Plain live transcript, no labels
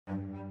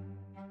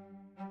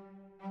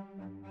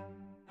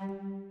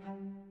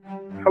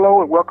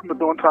Hello and welcome to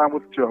Doing Time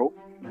with Joe.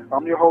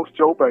 I'm your host,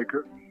 Joe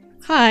Baker.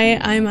 Hi,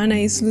 I'm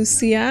Anais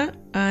Lucia.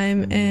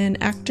 I'm an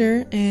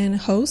actor and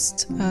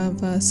host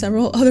of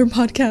several other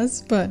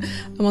podcasts, but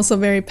I'm also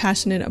very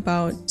passionate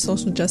about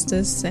social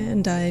justice,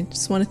 and I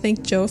just want to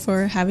thank Joe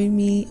for having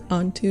me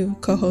on to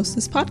co-host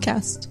this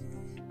podcast.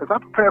 As I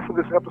prepared for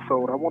this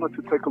episode, I wanted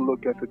to take a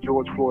look at the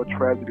George Floyd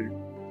tragedy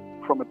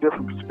from a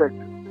different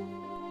perspective.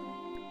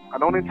 I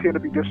don't intend to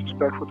be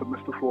disrespectful to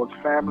Mr. Floyd's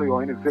family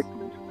or any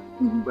victims,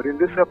 but in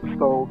this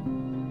episode,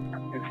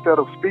 instead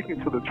of speaking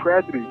to the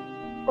tragedy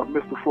of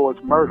Mr. Floyd's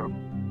murder,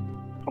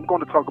 I'm going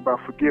to talk about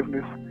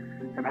forgiveness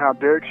and how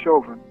Derek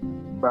Chauvin,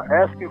 by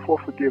asking for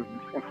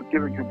forgiveness and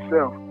forgiving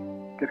himself,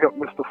 can help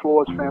Mr.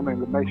 Floyd's family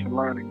and the nation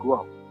learn and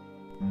grow.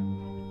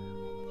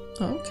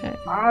 Okay.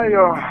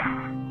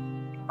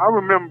 I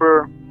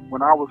remember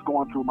when I was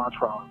going through my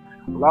trial.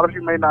 A lot of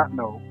you may not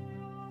know,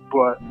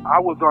 but I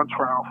was on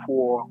trial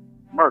for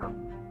murder,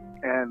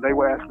 and they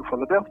were asking for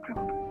the death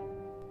penalty.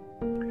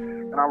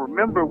 And I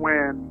remember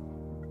when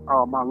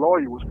my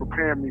lawyer was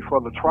preparing me for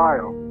the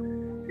trial,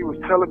 he was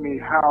telling me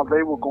how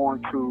they were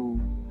going to,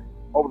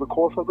 over the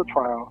course of the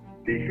trial,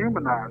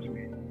 dehumanize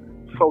me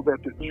so that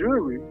the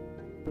jury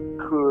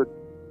could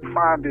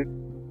find it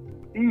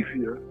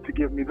easier to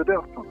give me the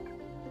death penalty.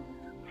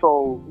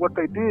 So what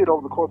they did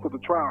over the course of the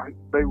trial,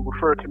 they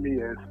referred to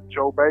me as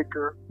Joe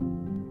Baker,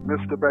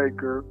 Mr.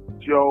 Baker,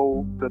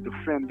 Joe, the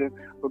defendant.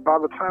 But by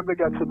the time they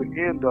got to the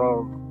end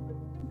of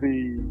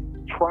the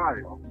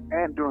trial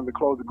and during the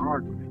closing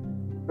arguments,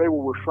 they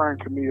were referring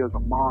to me as a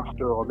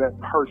monster or that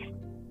person,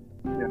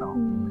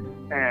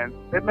 and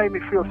it made me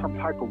feel some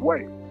type of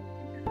way,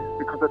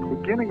 because at the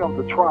beginning of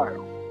the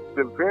trial,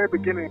 the very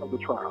beginning of the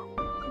trial,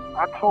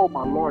 I told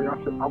my lawyer, I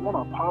said, I want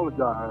to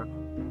apologize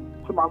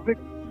to my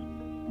victims.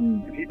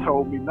 And he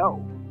told me,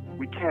 no,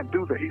 we can't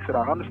do that. He said,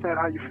 I understand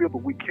how you feel,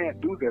 but we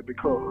can't do that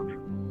because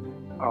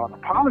an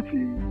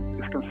apology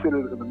is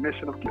considered an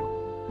admission of guilt.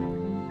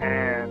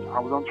 And I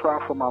was on trial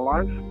for my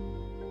life.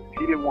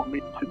 He didn't want me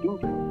to do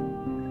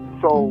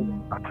that. So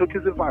I took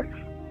his advice.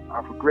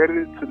 I've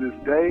regretted it to this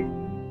day,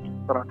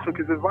 but I took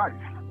his advice.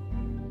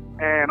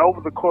 And over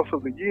the course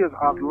of the years,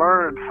 I've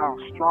learned how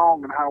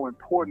strong and how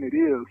important it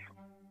is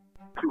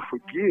to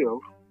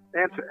forgive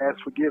and to ask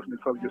forgiveness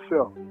of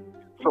yourself.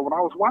 So when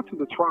I was watching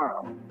the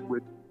trial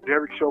with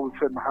Derek Chauvin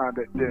sitting behind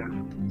that desk,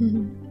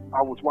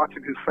 I was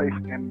watching his face,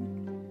 and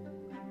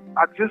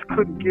I just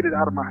couldn't get it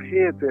out of my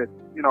head that,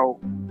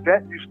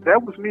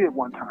 that was me at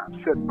one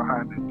time, sitting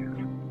behind that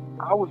desk.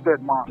 I was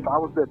that monster. I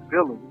was that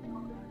villain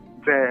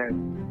that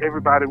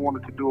everybody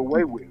wanted to do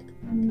away with.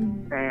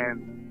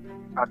 And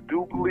I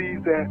do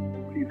believe that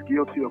he's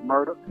guilty of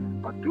murder.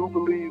 I do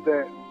believe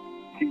that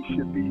he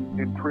should be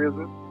in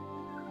prison.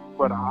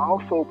 But I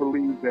also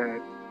believe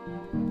that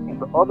on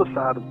the other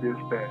side of this,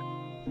 that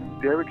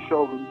Derek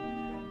Chauvin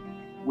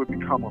would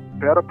become a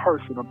better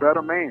person, a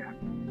better man,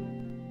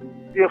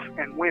 if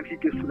and when he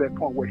gets to that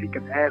point where he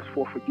can ask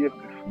for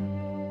forgiveness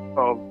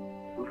of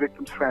the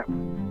victim's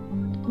family.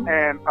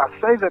 And I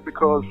say that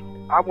because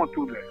I went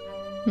through that.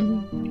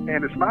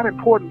 And it's not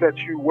important that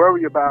you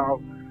worry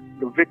about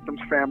the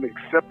victim's family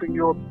accepting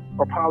your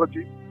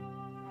apology.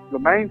 The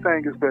main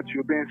thing is that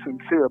you're being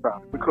sincere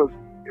about it, because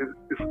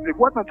it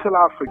wasn't until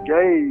I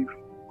forgave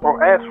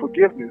or asked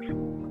forgiveness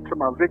to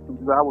my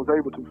victims that I was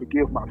able to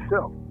forgive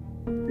myself,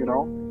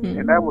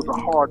 and that was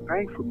a hard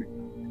thing for me.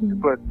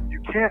 But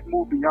you can't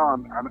move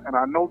beyond, and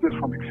I know this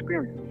from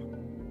experience,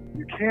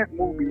 you can't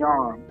move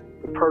beyond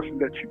the person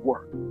that you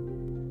were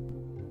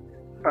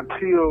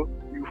until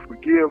you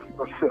forgive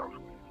yourself.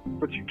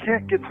 But you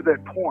can't get to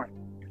that point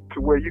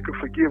to where you can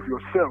forgive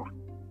yourself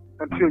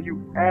until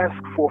you ask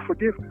for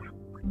forgiveness.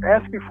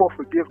 Asking for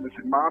forgiveness,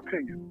 in my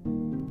opinion,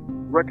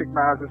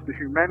 recognizes the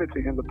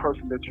humanity in the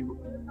person that you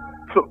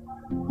took.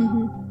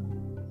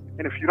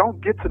 And if you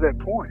don't get to that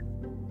point,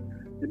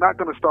 you're not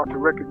going to start to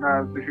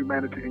recognize the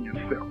humanity in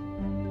yourself.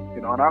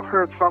 And I've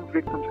heard some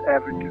victims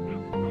advocates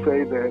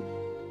say that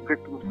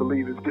victims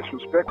believe it's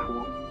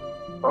disrespectful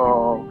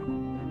of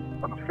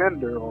an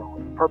offender or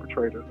a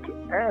perpetrator to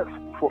ask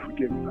for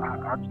forgiveness.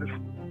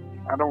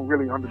 I don't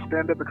really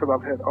understand that, because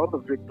I've had other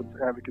victims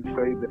advocates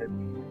say that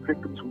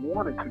victims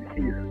wanted to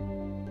hear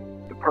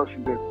the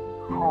person that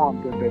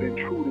harmed them, that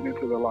intruded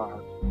into their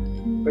lives.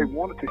 They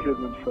wanted to hear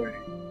them say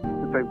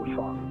that they were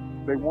sorry.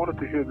 They wanted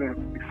to hear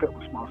them accept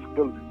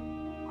responsibility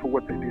for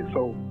what they did.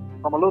 So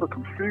I'm a little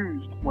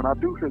confused when I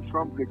do hear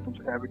some victims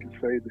advocates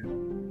say that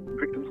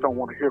victims don't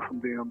want to hear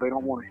from them. They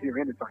don't want to hear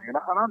anything. And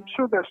I'm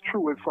sure that's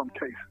true in some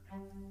cases.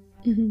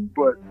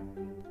 But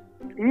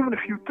even if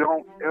you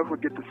don't ever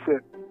get to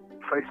sit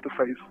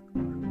face-to-face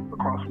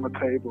across from a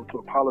table to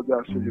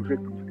apologize to your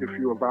victims if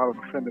you're a violent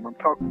offender, I'm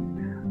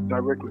talking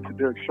directly to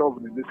Derek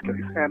Chauvin in this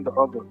case and the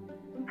other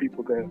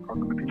people that are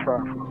going to be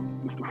tried for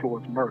Mr.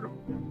 Floyd's murder.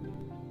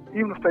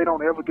 Even if they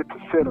don't ever get to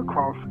sit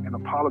across and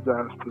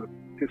apologize to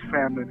his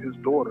family and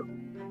his daughter,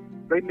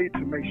 they need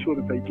to make sure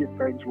that they get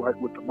things right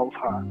with the Most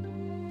High.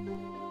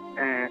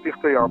 And if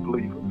they are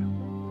believers,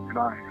 and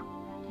I am.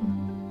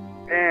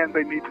 and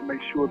they need to make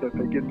sure that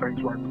they get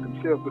things right with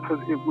themselves, because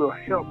it will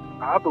help,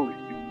 I believe,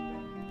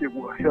 it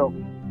will help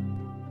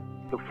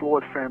the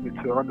Floyd family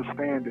to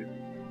understand that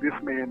this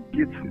man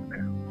gets it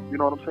now. You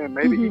know what I'm saying?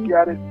 Maybe he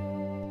got it,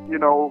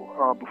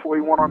 before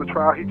he went on the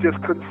trial. He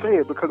just couldn't say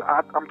it, because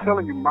I'm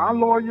telling you, my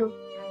lawyer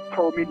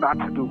told me not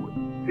to do it.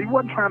 He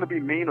wasn't trying to be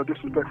mean or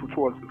disrespectful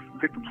towards the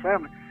victim's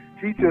family.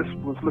 He just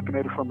was looking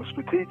at it from a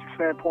strategic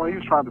standpoint. He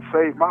was trying to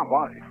save my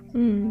life.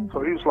 So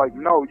he was like,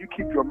 no, you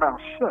keep your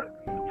mouth shut.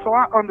 So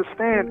I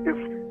understand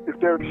if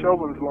Derek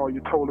Chauvin's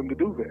lawyer told him to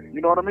do that. You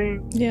know what I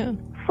mean? Yeah.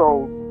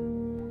 So,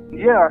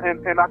 yeah,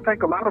 and I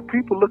think a lot of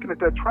people looking at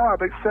that trial,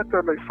 they sat there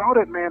and they saw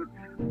that man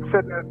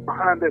sitting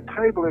behind that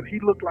table, and he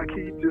looked like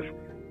he just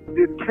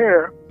didn't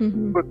care.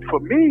 But for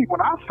me, when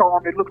I saw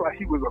him, it looked like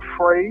he was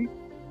afraid.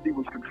 He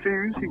was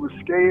confused. He was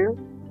scared.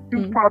 He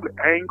was probably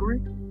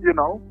angry,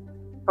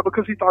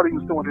 because he thought he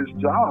was doing his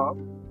job.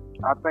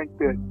 I think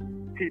that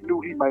he knew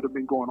he might have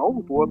been going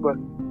overboard, but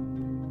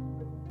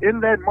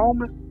in that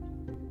moment,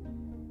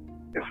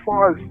 as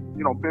far as,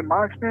 been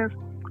my experience,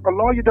 a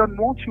lawyer doesn't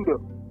want you to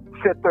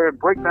sit there and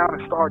break down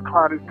and start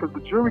crying, because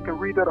the jury can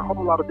read that a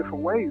whole lot of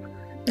different ways.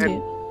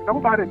 And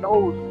nobody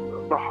knows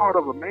the heart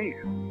of a man,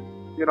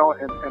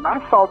 and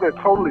I saw that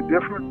totally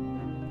different.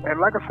 And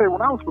like I said,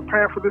 when I was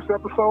preparing for this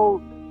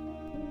episode,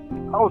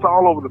 I was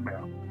all over the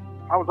map.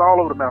 I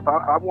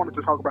wanted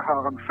to talk about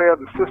how unfair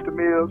the system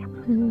is,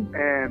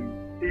 and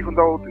even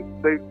though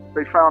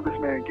they found this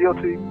man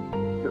guilty,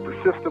 that the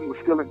system was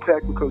still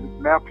intact, because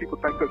now people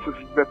think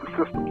that the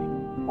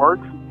system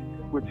works,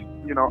 which,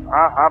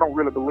 I don't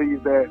really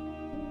believe that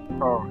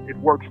it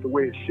works the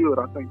way it should.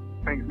 I think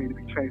things need to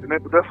be changed, and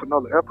that's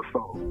another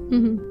episode.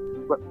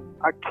 But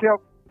I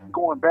kept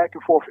going back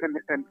and forth,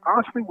 and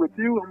honestly with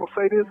you, I'm going to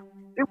say this,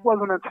 it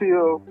wasn't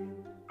until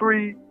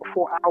 3 or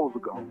 4 hours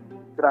ago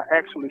that I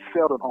actually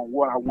settled on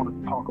what I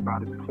wanted to talk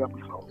about in this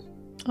episode.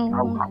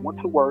 I went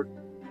to work,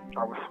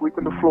 I was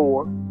sweeping the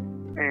floor,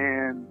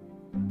 and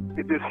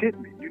it just hit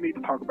me. You need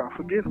to talk about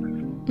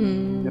forgiveness.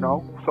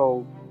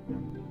 So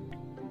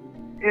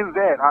in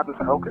that, I just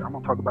said, okay, I'm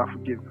going to talk about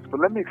forgiveness. But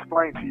let me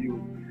explain to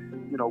you,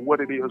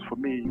 what it is for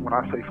me when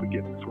I say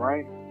forgiveness,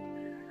 right?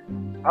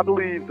 I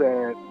believe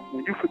that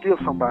when you forgive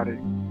somebody,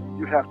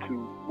 you have to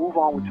move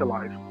on with your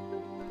life,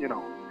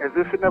 as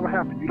if it never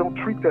happened. You don't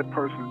treat that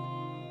person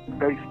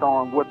based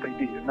on what they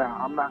did. Now,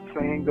 I'm not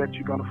saying that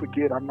you're going to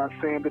forget. I'm not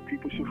saying that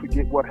people should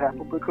forget what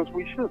happened, because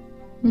we shouldn't.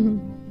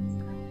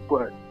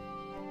 But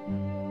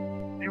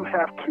you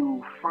have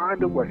to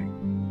find a way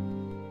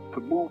to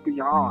move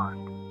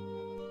beyond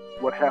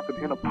what happened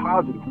in a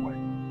positive way,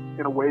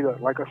 in a way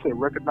that, like I said,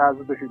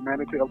 recognizes the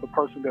humanity of the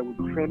person that was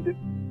offended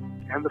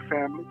and the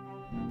family.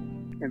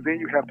 And then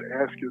you have to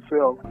ask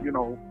yourself,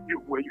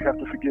 where you have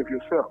to forgive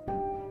yourself.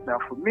 Now,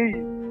 for me,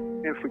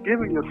 in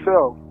forgiving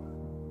yourself,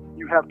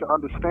 you have to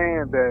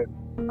understand that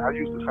I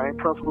use the same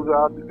principles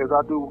as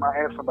I do when I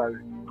ask somebody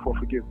for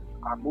forgiveness.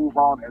 I move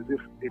on as if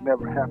it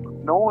never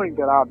happened, knowing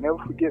that I'll never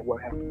forget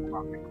what happened to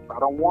my victims. I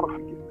don't want to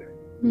forget that.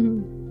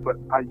 But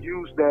I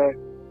use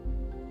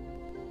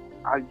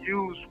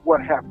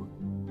what happened,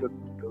 the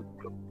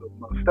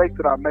mistake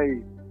that I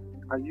made,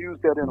 I use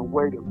that in a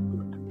way to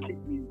keep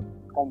me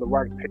on the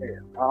right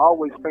path. I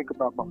always think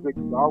about my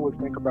victims. I always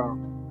think about,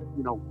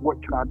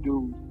 what can I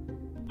do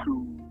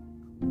to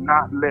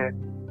not let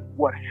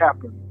what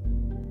happened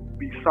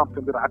be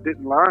something that I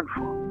didn't learn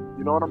from.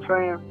 You know what I'm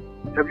saying?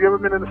 Have you ever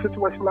been in a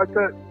situation like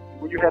that,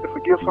 when you had to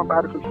forgive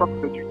somebody for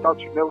something that you thought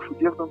you'd never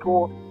forgive them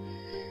for?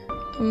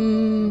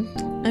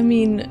 I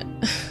mean,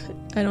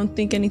 I don't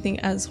think anything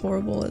as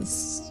horrible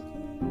as,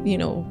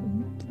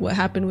 what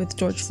happened with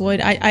George Floyd.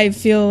 I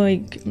feel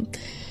like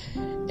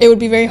it would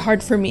be very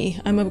hard for me.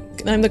 I'm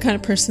the kind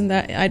of person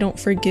that I don't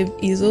forgive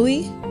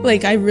easily.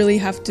 Like, I really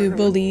have to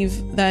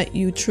believe that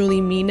you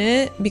truly mean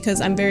it, because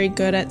I'm very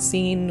good at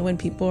seeing when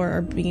people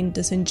are being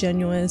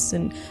disingenuous,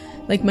 and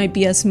like my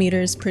BS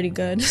meter is pretty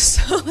good.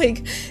 So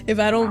like, if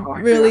I don't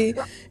really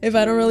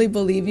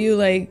believe you,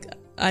 like,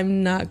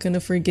 I'm not gonna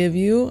forgive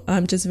you.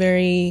 I'm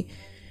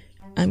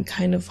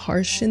kind of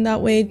harsh in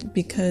that way,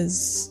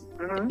 because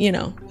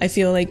I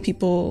feel like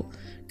people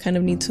kind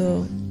of need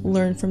to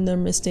learn from their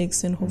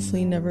mistakes and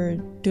hopefully never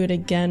do it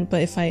again.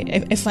 But if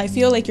I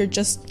feel like you're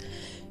just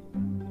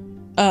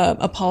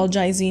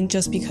apologizing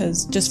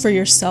just for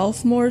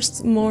yourself more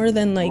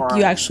than like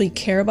you actually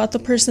care about the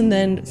person,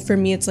 then for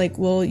me it's like,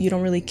 well, you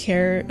don't really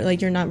care,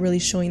 like you're not really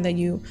showing that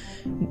you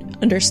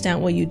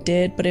understand what you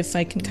did. But if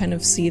I can kind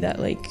of see that,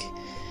 like,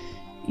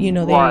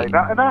 right.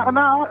 And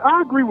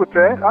I agree with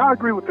that. I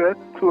agree with that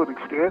to an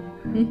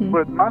extent.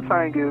 But my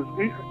thing is,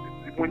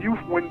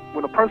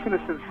 when a person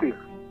is sincere,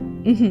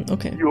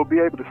 okay, you'll be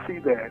able to see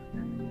that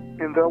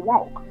in their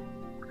walk,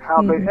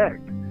 how they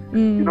act.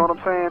 You know what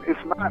I'm saying?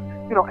 It's not,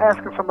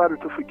 asking somebody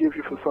to forgive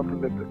you for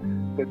something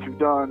that you've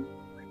done,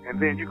 and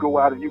then you go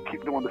out and you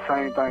keep doing the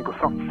same thing or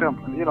something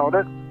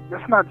similar.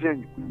 That's not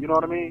genuine. You know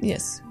what I mean?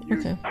 Yes.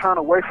 You turn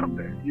away from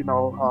that.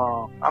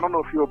 I don't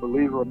know if you're a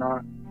believer or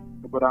not,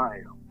 but I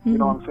am. You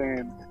know what I'm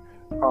saying?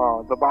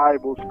 The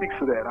Bible speaks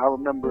to that. I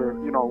remember,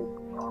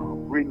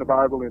 reading the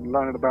Bible and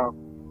learning about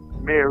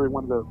Mary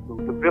when the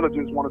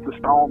villagers wanted to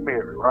stone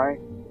Mary, right?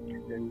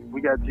 And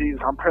we got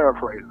Jesus. I'm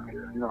paraphrasing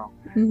here, you know.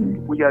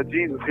 Mm-hmm. We got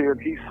Jesus here,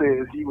 and he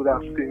says, "Ye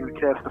without sin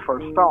cast the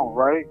first stone,"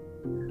 right?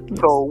 Yes.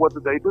 So what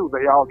did they do?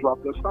 They all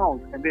dropped their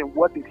stones. And then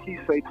what did he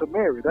say to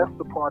Mary? That's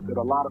the part that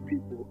a lot of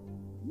people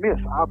miss,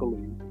 I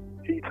believe.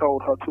 He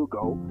told her to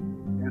go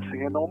and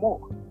sin no more.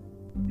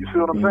 You see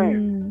what I'm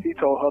saying? He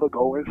told her to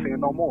go and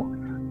sin no more.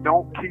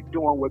 Don't keep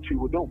doing what you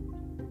were doing.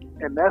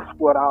 And that's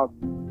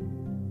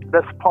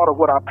part of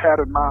what I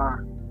pattern my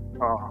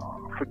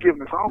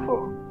forgiveness off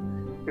of.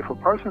 If a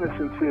person is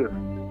sincere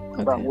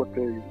about what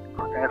they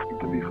are asking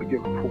to be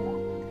forgiven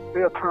for,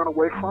 they'll turn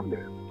away from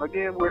that.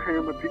 Again, we're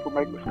human. People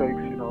make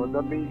mistakes. You know, it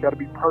doesn't mean you got to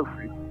be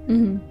perfect,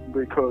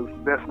 because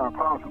that's not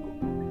possible.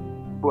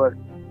 But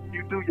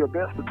you do your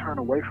best to turn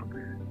away from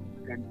that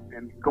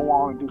and go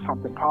on and do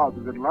something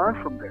positive and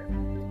learn from that.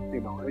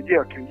 You know, and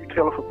yeah, can you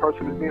tell if a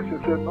person is being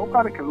sincere?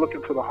 Nobody can look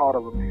into the heart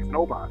of a man.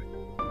 Nobody.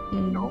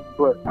 You know,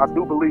 but I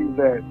do believe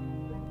that,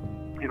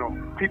 you know,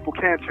 people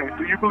can change.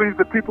 Do you believe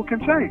that people can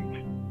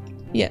change?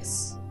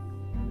 Yes.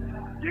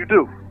 You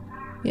do?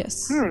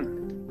 Yes.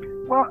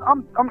 Well,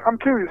 I'm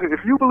curious.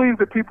 If you believe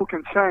that people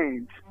can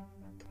change,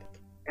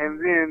 and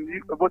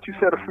then what you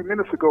said a few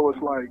minutes ago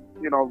is like,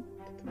 you know,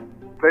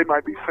 they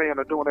might be saying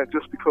or doing that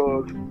just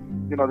because,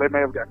 you know, they may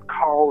have gotten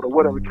called or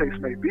whatever the case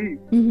may be.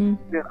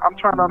 Then I'm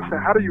trying to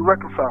understand, how do you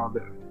reconcile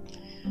that?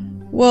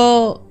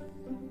 Well,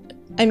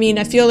 I mean,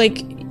 I feel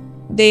like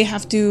they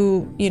have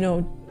to, you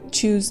know,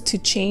 choose to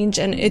change,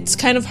 and it's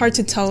kind of hard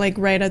to tell, like,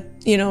 right at,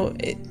 you know,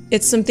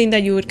 it's something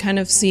that you would kind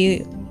of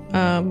see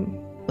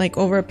like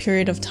over a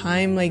period of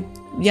time. Like,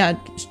 yeah,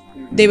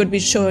 they would be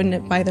shown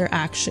it by their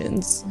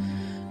actions.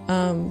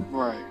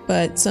 Right.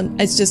 But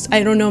it's just,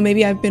 I don't know,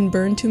 maybe I've been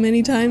burned too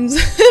many times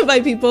by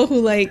people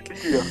who, like,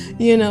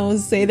 you know,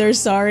 say they're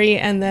sorry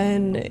and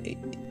then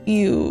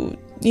you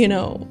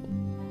know,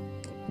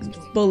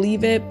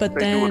 believe it, but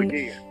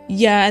then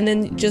yeah, and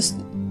then just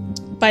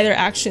by their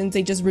actions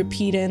they just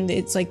repeat it, and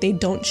it's like they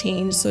don't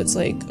change. So it's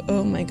like,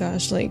 oh my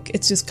gosh, like,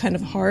 it's just kind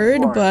of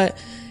hard. But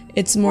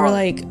it's more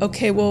like,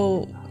 okay,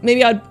 well,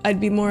 maybe I'd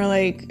be more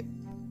like,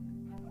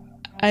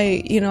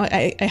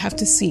 I have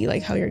to see,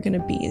 like, how you're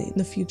gonna be in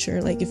the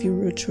future, like, if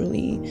you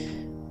truly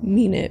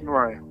mean it.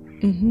 Right.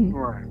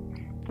 Right.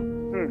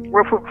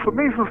 Well, for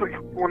me,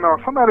 when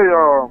somebody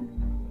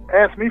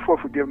asks me for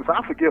forgiveness,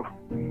 I forgive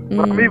them.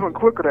 But I'm even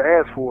quicker to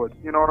ask for it.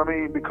 You know what I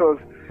mean? Because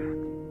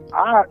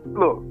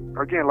look,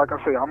 again, like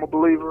I say, I'm a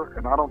believer,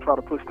 and I don't try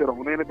to push that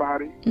on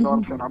anybody. You know what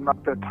I'm saying? I'm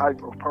not that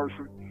type of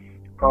person.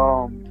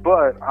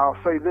 But I'll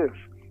say this,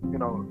 you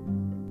know,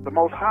 the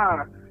Most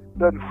High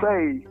doesn't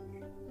say,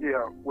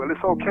 yeah, well,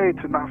 it's okay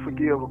to not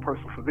forgive a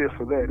person for this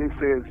or that. It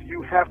says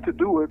you have to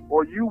do it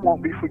or you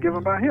won't be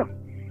forgiven by him.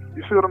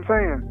 You see what I'm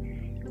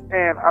saying?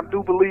 And I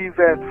do believe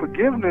that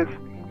forgiveness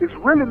is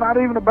really not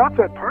even about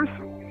that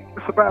person.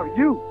 It's about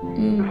you.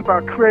 It's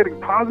about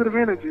creating positive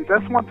energy.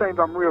 That's one thing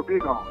that I'm real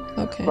big on.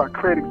 Okay. About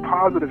creating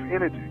positive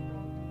energy,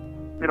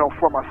 you know,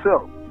 for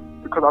myself,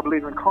 because I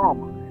believe in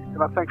karma.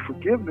 And I think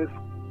forgiveness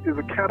is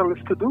a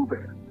catalyst to do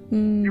that.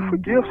 You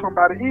forgive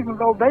somebody, even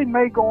though they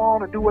may go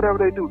on and do whatever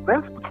they do.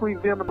 That's between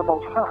them and the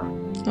Most High.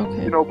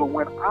 Okay. You know, but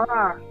when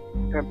I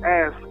am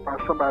asked by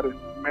somebody,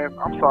 man,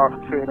 I'm sorry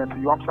for saying that to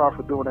you, I'm sorry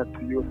for doing that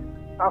to you,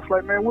 I was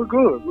like, man, we're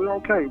good, we're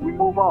okay, we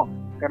move on.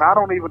 And I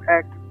don't even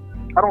I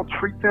don't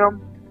treat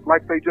them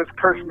like they just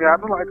curse me out.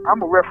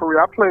 I'm a referee.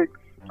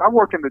 I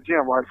work in the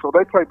gym, right? So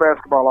they play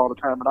basketball all the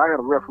time, and I had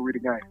to referee the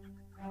games.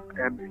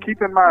 And keep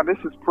in mind, this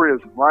is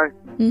prison, right?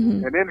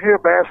 And in here,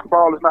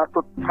 basketball is not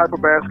the type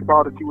of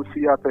basketball that you would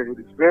see out there. It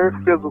is very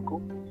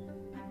physical.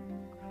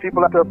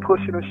 People out there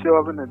pushing and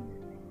shoving. And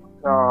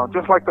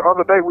just like the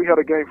other day, we had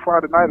a game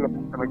Friday night,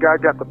 and a guy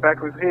got the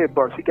back of his head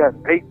burst. He got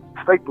 8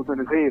 staples in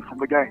his head from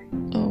the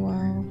game. Oh,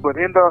 wow. But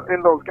in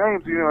those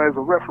games, you know, as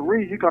a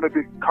referee, you're going to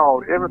be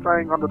called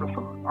everything under the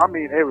sun. I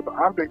mean, everything.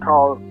 I've been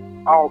called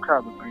all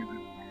kinds of things.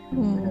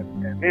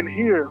 And in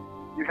here,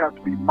 you have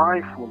to be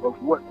mindful of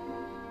what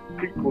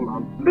people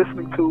are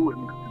listening to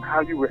and how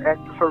you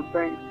react to certain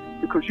things,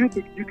 because you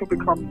can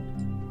become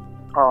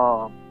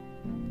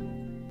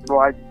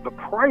like the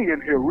prey in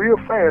here real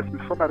fast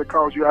if somebody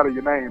calls you out of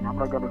your name. I'm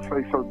not going to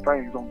say certain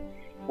things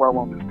while I'm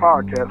on this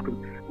podcast, because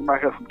we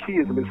might have some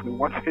kids listening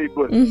one day,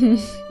 but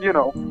you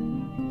know.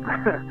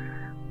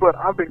 But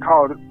I've been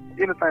called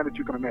anything that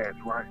you can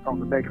imagine, right, on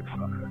the negative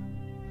side.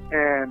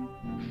 And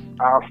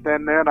I'll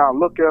stand there and I'll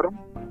look at them,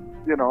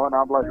 you know, and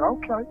I'm like,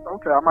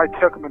 okay, I might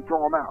check them and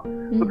throw them out.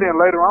 But then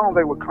later on,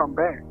 they would come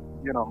back,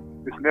 you know.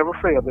 It's never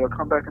fair. They'll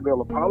come back and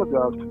they'll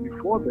apologize to me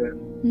for that,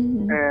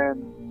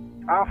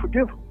 and I'll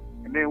forgive them.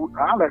 And then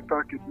I'll act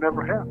like it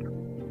never happened.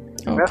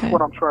 And that's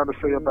what I'm trying to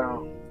say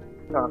about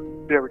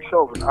Derek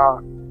Chauvin.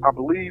 I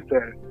believe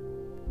that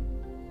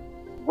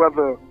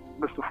whether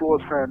Mr.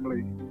 Floyd's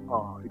family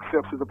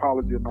accepts his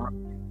apology or not,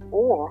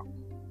 or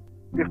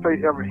if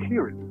they ever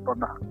hear it or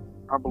not,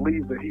 I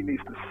believe that he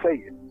needs to say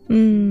it. He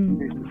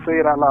needs to say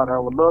it out loud. I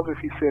would love if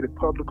he said it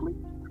publicly.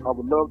 I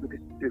would love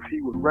if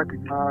he would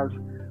recognize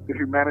the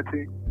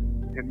humanity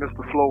in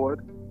Mr. Floyd,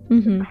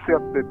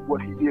 accept that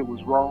what he did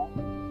was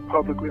wrong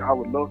publicly. I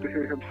would love to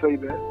hear him say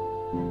that,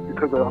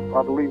 because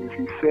I believe if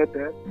he said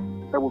that,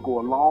 that would go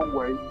a long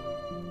way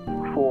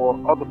for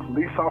other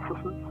police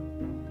officers,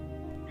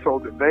 so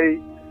that they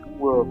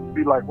will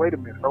be like, wait a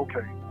minute,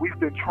 okay, we've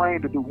been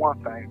trained to do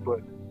one thing,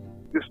 but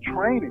this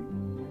training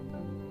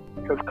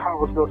has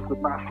caused us to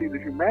not see the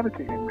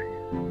humanity in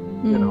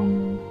me, you know.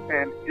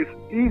 And it's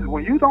easy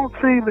when you don't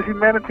see the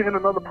humanity in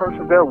another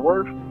person, their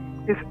worth.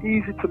 It's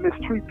easy to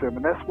mistreat them,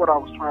 and that's what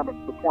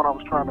the point I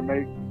was trying to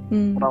make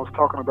when I was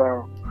talking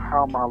about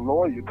how my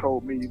lawyer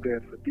told me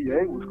that the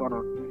DA was going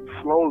to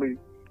slowly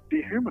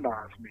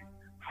dehumanize me,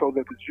 so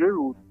that the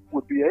jury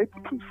would be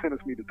able to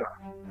sentence me to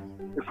die.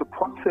 It's a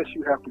process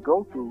you have to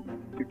go through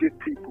to get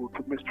people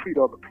to mistreat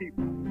other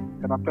people,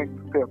 and I think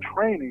that their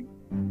training,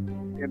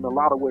 in a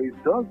lot of ways,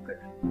 does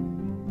that,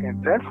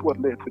 and that's what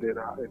led to that.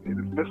 And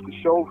if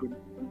Mr. Chauvin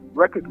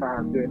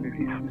recognized that, and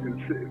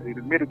he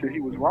admitted that he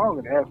was wrong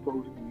and asked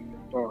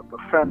the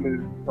family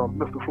of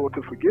Mr. Floyd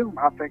to forgive him,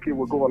 I think it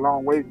will go a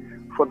long way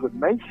for the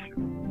nation,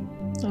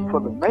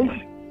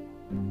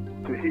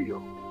 to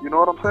heal. You know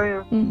what I'm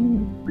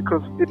saying?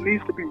 Because it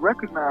needs to be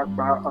recognized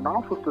by an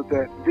officer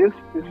that this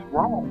is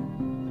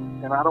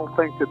wrong. And I don't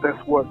think that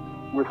that's what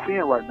we're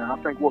seeing right now.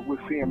 I think what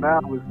we're seeing now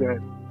is that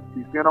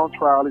he's been on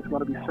trial. He's going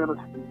to be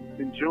sentenced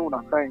in June,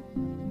 I think.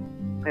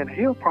 And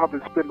he'll probably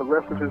spend the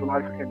rest of his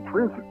life in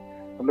prison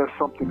unless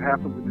something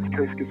happens and this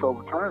case gets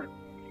overturned.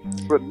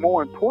 But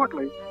more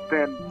importantly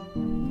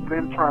than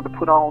them trying to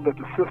put on that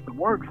the system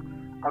works,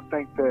 I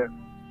think that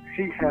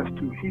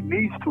he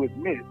needs to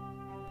admit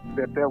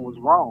that that was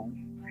wrong.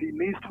 He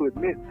needs to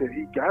admit that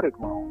he got it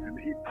wrong, and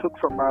he took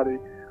somebody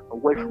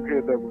away from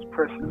here that was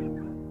precious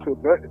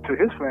to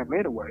his family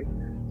anyway.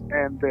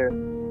 And that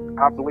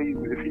I believe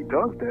if he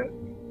does that,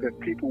 that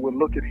people will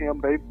look at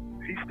him.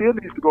 He still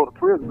needs to go to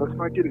prison. Let's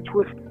not get it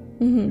twisted.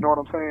 You know what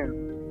I'm saying?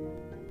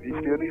 He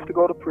still needs to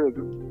go to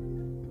prison.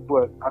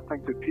 But I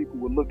think that people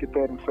will look at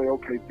that and say,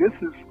 okay, this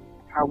is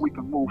how we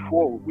can move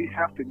forward. We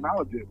have to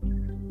acknowledge it.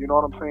 You know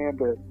what I'm saying?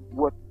 That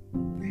what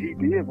he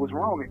did was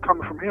wrong. And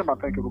coming from him, I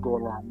think it will go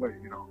a long way,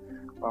 you know.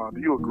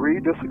 Do you agree,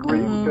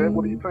 disagree with that?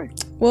 What do you think?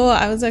 Well,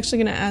 I was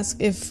actually going to ask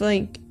if,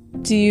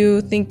 do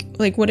you think,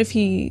 what if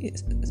he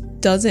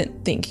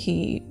doesn't think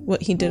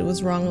what he did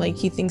was wrong?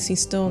 He thinks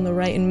he's still in the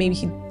right, and maybe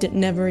he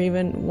never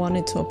even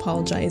wanted to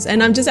apologize.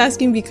 And I'm just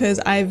asking because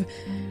I've,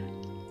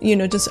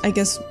 I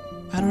guess,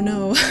 I don't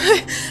know.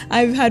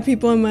 I've had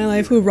people in my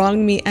life who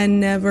wronged me and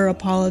never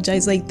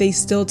apologized. They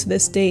still to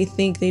this day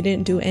think they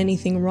didn't do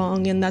anything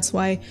wrong. And that's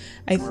why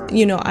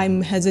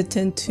I'm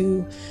hesitant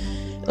to,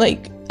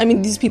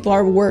 these people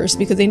are worse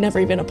because they never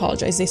even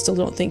apologize. They still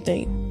don't think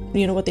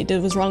what they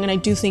did was wrong. And I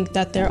do think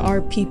that there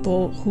are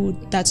people who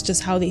that's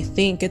just how they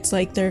think. It's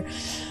they're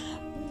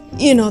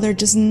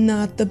just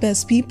not the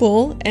best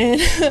people.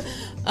 And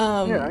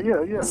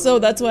yeah. So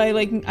that's why,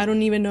 I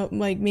don't even know,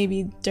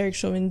 maybe Derek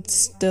Chauvin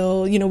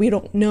still, we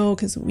don't know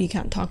because we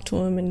can't talk to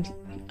him, and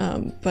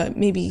but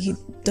maybe he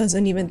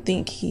doesn't even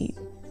think he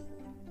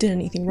did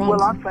anything wrong.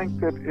 Well, I think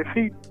that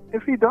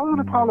if he doesn't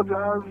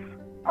apologize,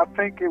 I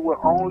think it will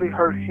only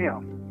hurt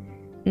him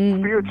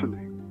spiritually.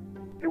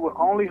 It will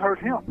only hurt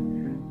him.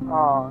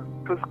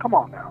 Because come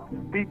on now,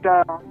 deep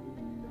down,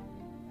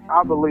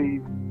 I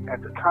believe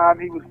at the time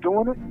he was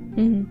doing it,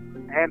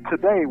 and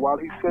today while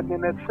he's sitting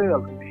in that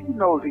cell, he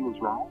knows he was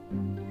wrong.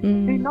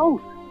 He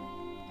knows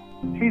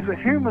it. He's a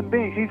human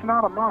being. He's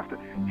not a monster.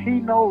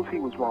 He knows he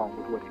was wrong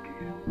with what he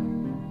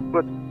did.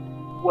 But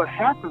what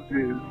happens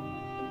is,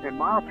 in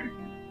my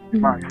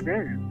opinion, my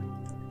experience,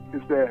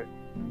 is that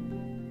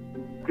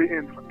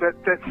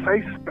that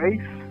safe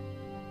space,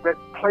 that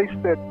place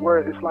where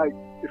it's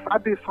if I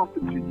did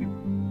something to you,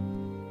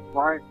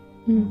 right?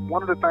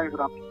 One of the things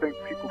that I think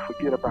people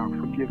forget about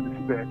forgiveness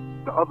is that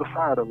the other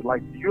side of it,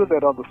 you're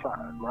that other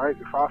side, right?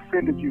 If I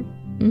offended you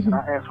and I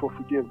ask for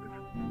forgiveness,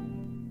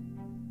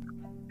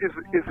 is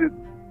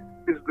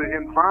the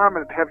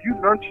environment, have you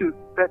nurtured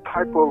that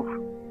type of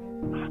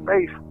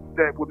space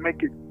that would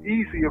make it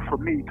easier for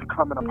me to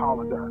come and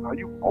apologize? Are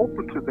you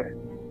open to that?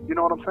 You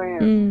know what I'm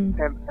saying?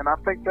 And I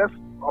think that's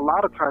a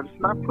lot of times,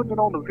 it's not putting it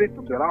on the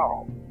victims at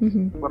all,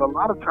 but a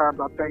lot of times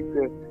I think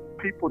that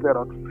people that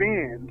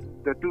offend,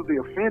 that do the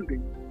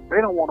offending, they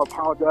don't want to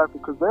apologize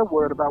because they're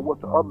worried about what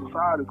the other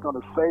side is going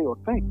to say or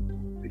think.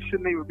 They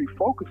shouldn't even be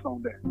focused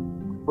on that.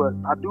 But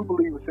I do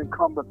believe it's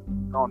incumbent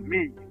on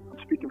me. I'm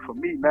speaking for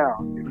me now.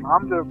 If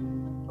I'm the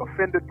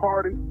offended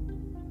party,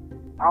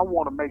 I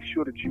want to make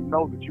sure that you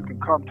know that you can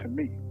come to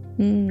me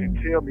and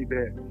tell me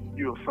that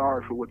you're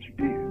sorry for what you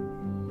did.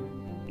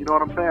 You know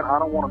what I'm saying? I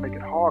don't want to make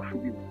it hard for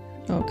you.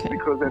 Okay.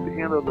 Because at the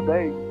end of the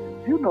day,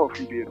 you know if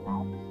you did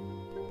wrong.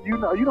 You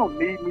know, you don't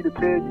need me to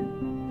tell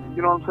you.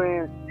 You know what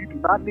I'm saying? You do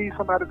not need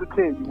somebody to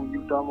tell you when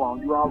you've done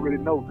wrong. You already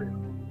know that.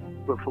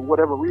 But for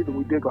whatever reason,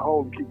 we dig a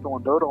hole and keep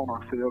throwing dirt on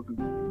ourselves.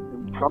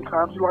 And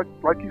sometimes,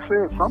 like you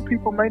said, some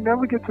people may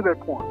never get to that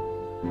point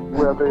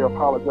where they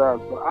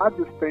apologize. But I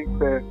just think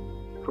that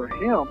for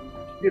him,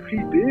 if he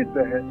did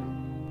that,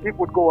 it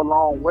would go a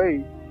long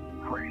way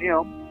for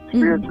him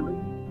spiritually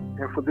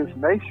and for this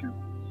nation,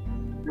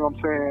 you know what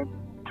I'm saying,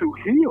 to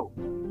heal.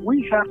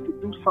 We have to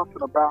do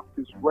something about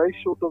this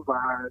racial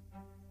divide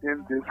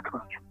in this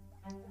country.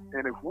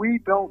 And if we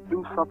don't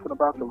do something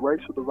about the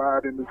racial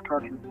divide in this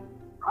country,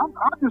 I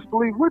just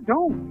believe we're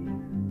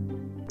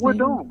doomed. We're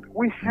doomed.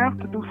 We have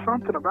to do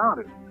something about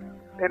it.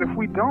 And if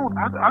we don't,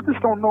 I just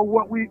don't know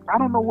I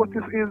don't know what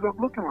this ends up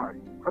looking like.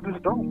 I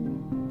just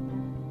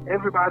don't.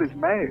 Everybody's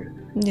mad.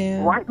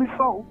 Yeah. Rightly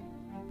so.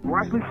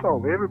 Rightly so.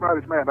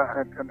 Everybody's mad.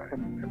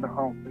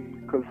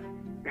 Because,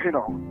 you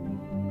know,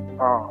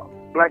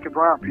 black and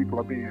brown people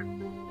are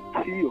being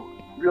killed.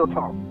 Real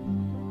talk.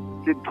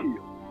 Getting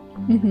killed.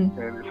 Mm-hmm.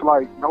 And it's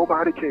like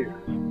nobody cares.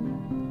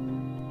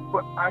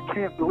 But I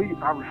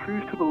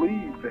refuse to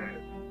believe that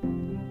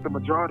the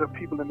majority of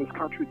people in this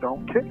country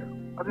don't care.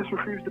 I just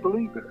refuse to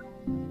believe that.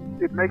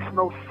 It makes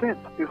no sense.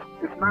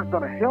 It's not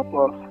going to help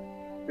us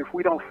if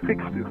we don't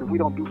fix this, if we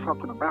don't do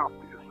something about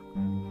this.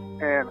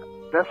 And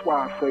that's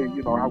why I say,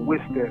 you know, I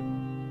wish that,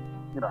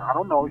 you know, I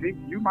don't know,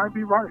 you might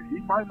be right. He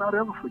might not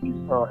ever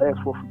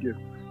ask for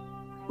forgiveness.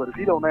 But if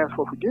he don't ask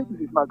for forgiveness,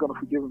 he's not going to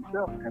forgive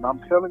himself. And I'm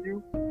telling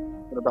you,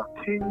 in about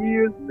 10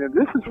 years, and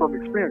this is from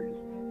experience,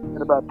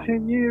 in about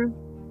 10 years,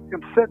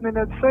 him sitting in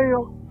that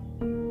cell,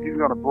 he's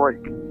going to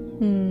break.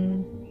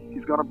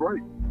 He's going to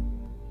break.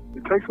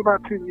 It takes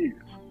about 10 years.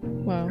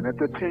 Wow. And at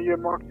that 10-year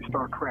mark, you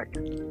start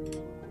cracking.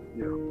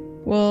 Yeah.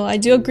 Well, I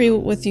do agree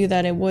with you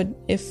that it would,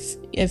 if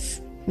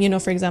you know,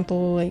 for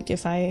example, like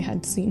if I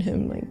had seen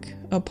him like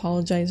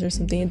apologize or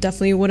something, it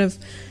definitely would have,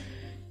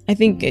 I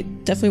think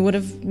it definitely would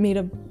have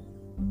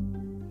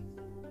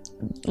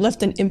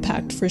left an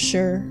impact for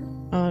sure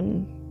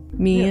on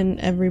me and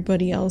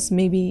everybody else.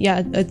 Maybe,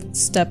 a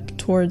step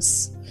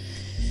towards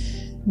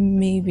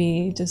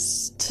maybe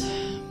just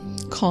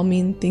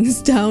calming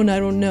things down. I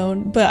don't know,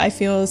 but I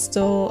feel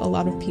still a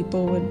lot of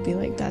people would be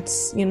like,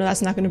 that's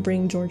not going to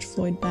bring George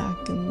Floyd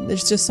back. And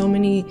there's just so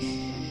many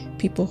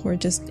people who are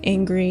just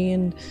angry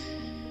and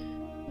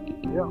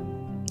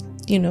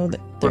you know that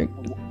they're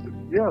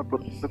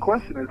but the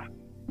question is,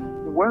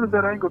 where does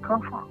that anger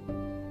come from?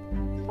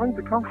 Where does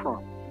it come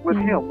from with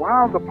him? Why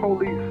are the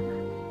police,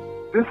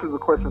 this is a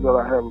question that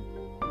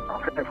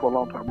I've had for a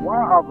long time, why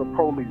are the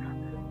police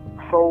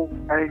so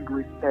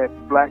angry at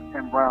black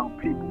and brown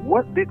people?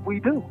 What did we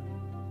do?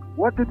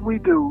 What did we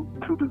do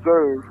to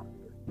deserve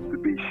to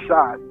be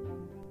shot,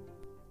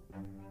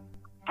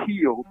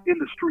 killed in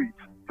the streets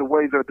the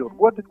way they're doing?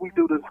 What did we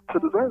do to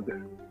deserve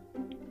that?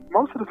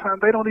 Most of the time,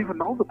 they don't even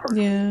know the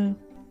person. Yeah.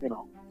 You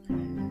know.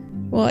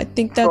 Well, I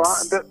think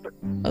that's.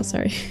 Oh,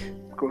 sorry.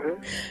 Go ahead.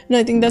 No,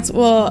 I think that's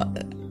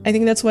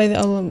why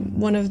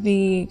one of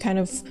the kind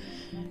of.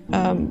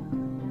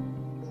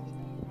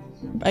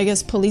 I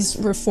guess police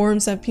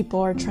reforms that people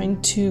are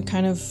trying to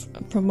kind of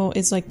promote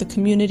is like the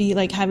community,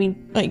 like having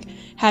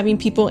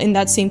people in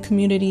that same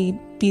community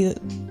be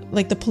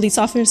like the police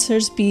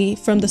officers be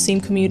from the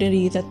same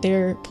community that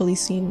they're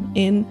policing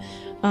in,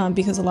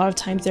 because a lot of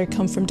times they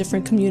come from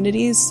different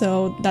communities,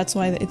 so that's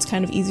why it's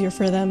kind of easier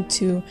for them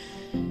to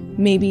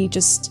maybe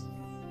just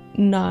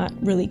not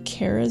really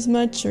care as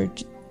much, or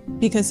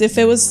because if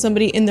it was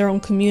somebody in their own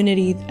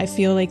community, I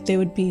feel like they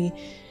wouldn't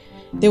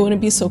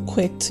be so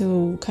quick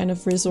to kind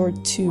of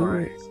resort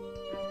to,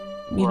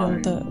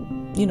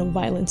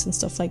 violence and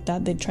stuff like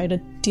that. They'd try to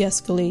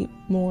de-escalate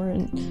more,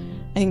 and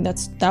I think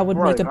that would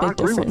make a big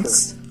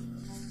difference.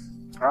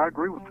 I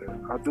agree with that.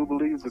 I do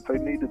believe that they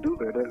need to do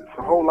that. There's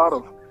a whole lot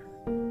of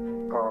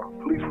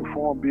police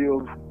reform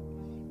bills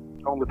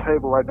on the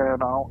table right now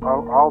in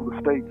all the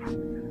states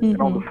and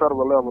on the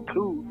federal level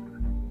too.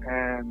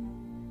 And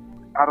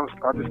I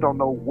just don't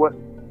know what's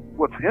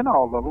in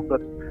all of them,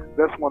 but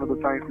that's one of the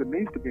things that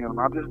needs to be in them.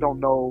 I just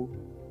don't know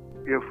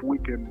if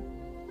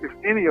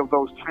any of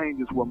those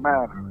changes will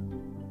matter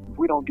if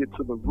we don't get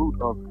to the root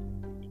of it.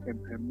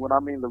 And what I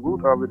mean the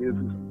root of it is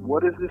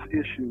what is this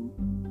issue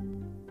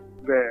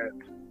that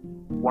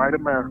white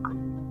America,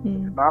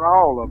 not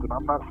all of it,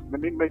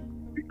 let me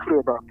be clear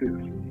about this.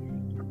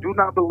 I do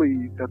not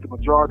believe that the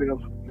majority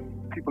of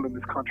people in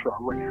this country are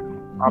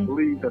racist. I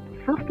believe that the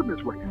system is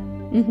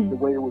racist. The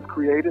way it was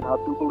created, I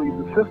do believe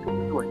the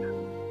system is racist.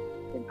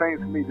 And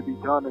things need to be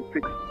done and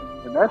fixed.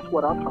 And that's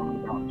what I'm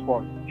talking about as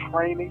far as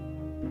training.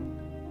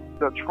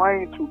 They're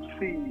trained to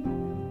see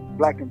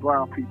black and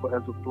brown people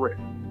as a threat.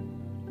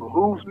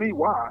 Behooves me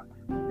why.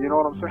 You know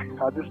what I'm saying?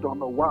 I just don't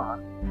know why.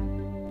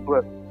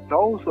 But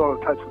those are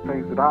the types of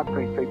things that I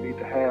think they need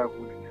to have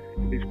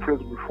in these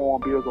prison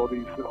reform bills or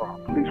these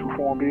police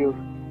reform bills.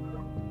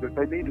 That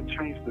they need to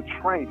change the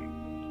training.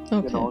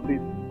 Okay. You know,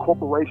 these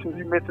corporations,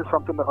 you mentioned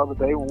something the other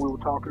day when we were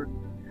talking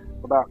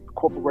about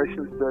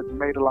corporations that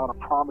made a lot of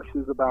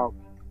promises about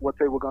what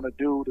they were going to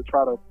do to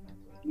try to,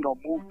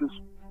 move this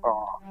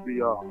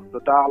the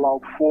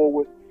dialogue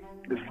forward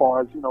as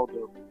far as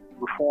the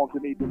reforms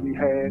that need to be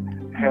had.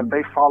 Have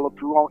they followed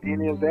through on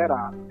any of that?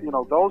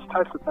 Those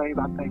types of things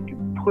I think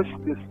can push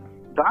this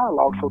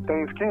dialogue so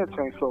things can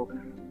change. So,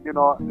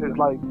 it's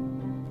like,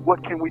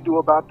 what can we do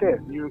about that?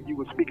 You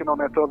were speaking on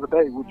that the other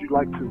day. Would you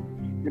like to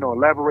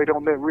elaborate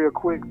on that real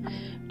quick?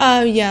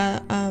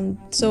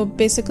 So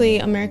basically,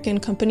 American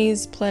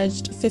companies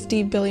pledged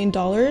 $50 billion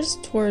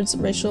towards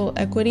racial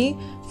equity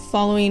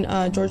following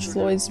George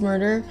Floyd's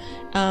murder.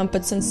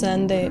 But since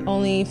then, they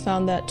only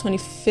found that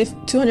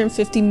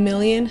 $250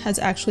 million has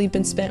actually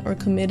been spent or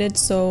committed.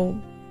 So,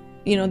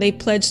 they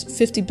pledged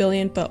 $50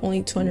 billion, but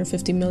only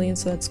 $250 million.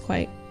 So that's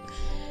quite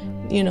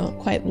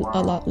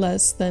a lot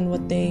less than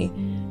what they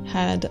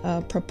had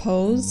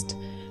proposed.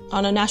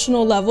 On a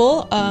national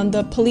level,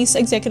 the Police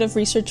Executive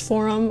Research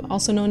Forum,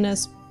 also known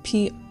as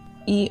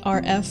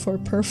PERF or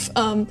PERF,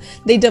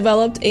 they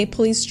developed a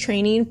police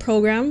training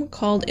program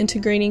called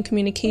Integrating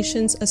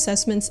Communications,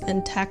 Assessments,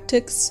 and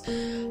Tactics.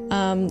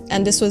 And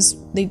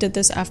they did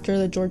this after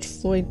the George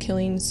Floyd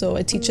killing. So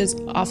it teaches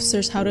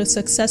officers how to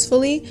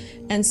successfully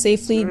and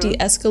safely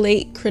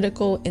de-escalate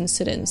critical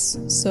incidents.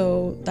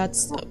 So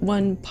that's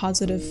one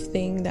positive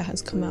thing that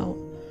has come out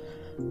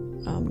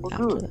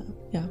after that.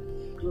 Yeah.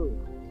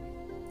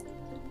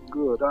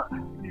 Good.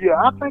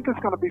 I think it's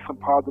going to be some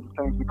positive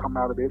things to come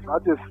out of this.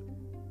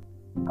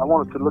 I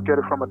wanted to look at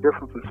it from a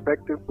different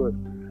perspective, but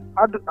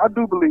I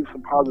do believe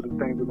some positive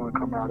things are going to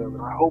come out of it.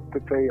 I hope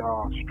that they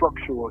are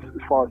structural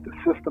as far as the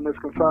system is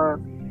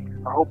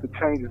concerned. I hope it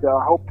changes that.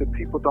 I hope that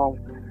people don't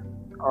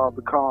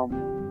become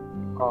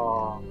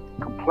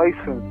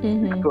complacent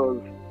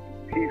because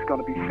he's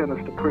going to be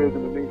sentenced to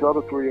prison and these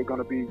other three are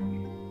going to be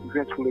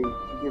eventually,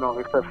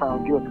 if they're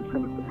found guilty,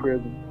 sentenced to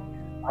prison.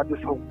 I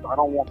just hope, I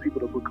don't want people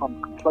to become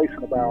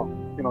complacent about,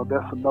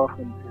 that's enough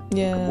and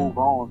move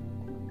on.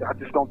 I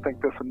just don't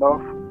think that's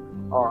enough.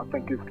 I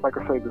think it's, like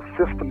I say, the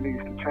system needs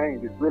to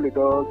change. It really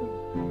does.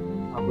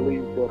 And I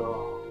believe that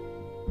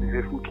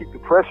if we keep the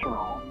pressure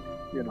on,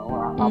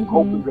 I'm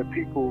hoping that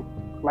people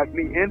like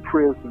me in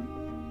prison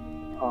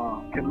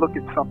can look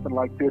at something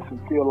like this and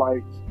feel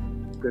like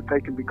that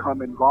they can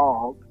become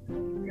involved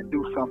and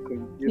do something,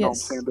 know what I'm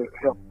saying, to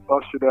help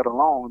usher that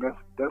along.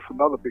 That's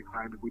another big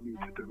thing that we need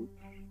to do.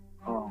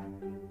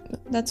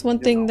 That's one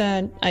thing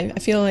that I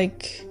feel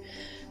like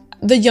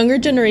the younger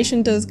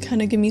generation does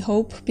kind of give me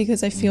hope,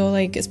 because I feel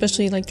like,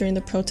 especially like during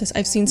the protests,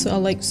 I've seen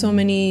so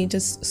many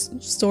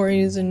just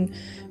stories and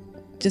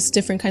just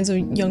different kinds of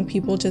young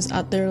people just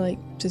out there like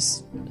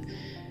just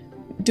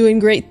doing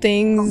great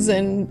things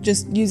and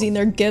just using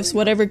their gifts,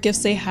 whatever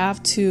gifts they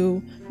have,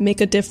 to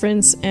make a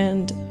difference.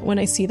 And when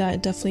I see that,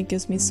 it definitely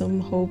gives me some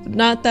hope.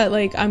 Not that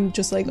like I'm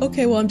just like,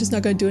 okay, well, I'm just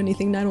not gonna do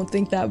anything. I don't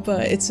think that,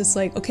 but it's just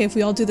like, okay, if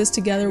we all do this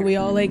together, we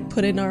all like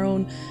put in our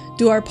own,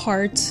 do our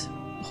part,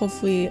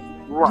 hopefully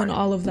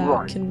all of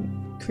that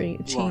can create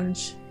a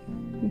change.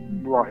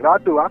 Right. I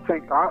do. I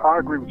think I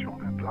agree with you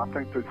on that. I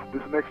think this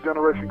next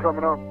generation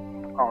coming up,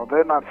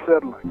 they're not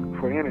settling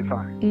for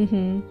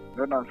anything.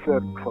 They're not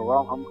settling. So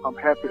I'm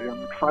happy.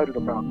 I'm excited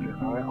about that.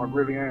 I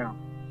really am.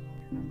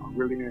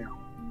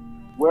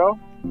 Well,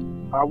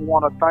 I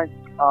want to thank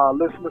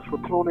listeners for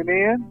tuning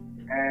in,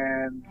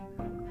 and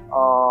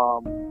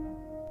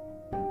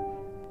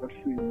let's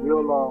see.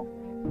 We'll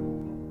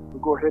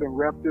go ahead and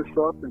wrap this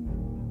up.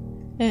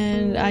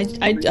 And I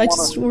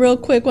just real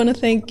quick want to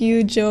thank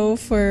you, Joe,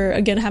 for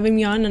again having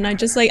me on. And I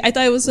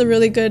thought it was a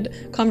really good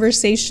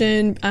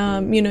conversation.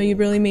 You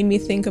really made me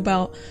think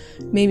about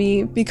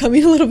maybe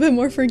becoming a little bit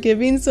more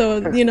forgiving. So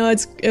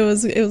it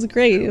was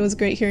great. It was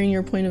great hearing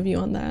your point of view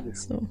on that.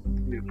 So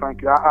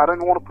thank you. I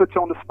didn't want to put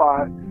you on the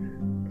spot,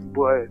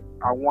 but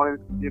I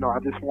wanted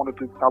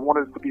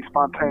it to be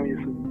spontaneous,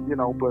 and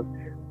but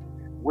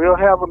we'll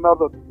have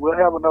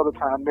another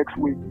time next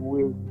week.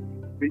 We'll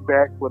be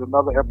back with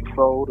another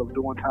episode of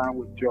Doing Time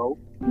with Joe,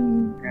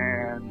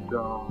 and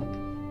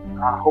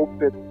I hope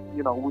that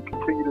we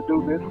continue to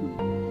do this.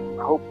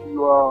 And I hope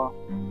you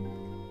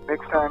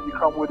next time you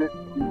come with it,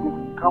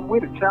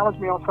 challenge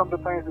me on some of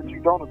the things that you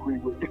don't agree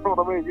with. You know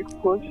what I mean? You can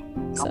push.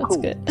 I'm Sounds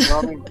cool. good. You know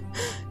what I mean?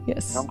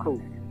 Yes. I'm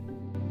cool.